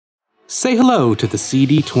Say hello to the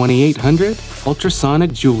CD2800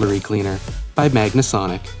 Ultrasonic Jewelry Cleaner by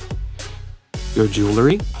Magnasonic. Your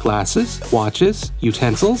jewelry, glasses, watches,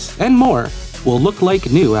 utensils, and more will look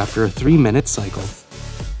like new after a 3-minute cycle.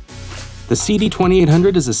 The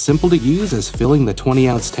CD2800 is as simple to use as filling the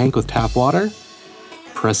 20-ounce tank with tap water,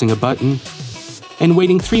 pressing a button, and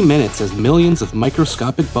waiting 3 minutes as millions of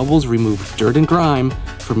microscopic bubbles remove dirt and grime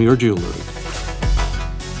from your jewelry.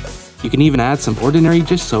 You can even add some ordinary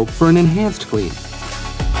dish soap for an enhanced clean.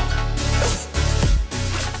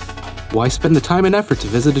 Why spend the time and effort to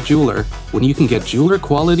visit a jeweler when you can get jeweler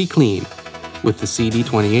quality clean with the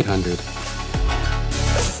CD2800?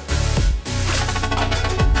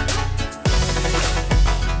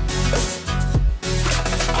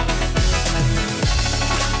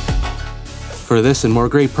 For this and more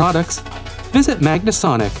great products, visit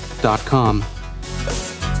Magnasonic.com.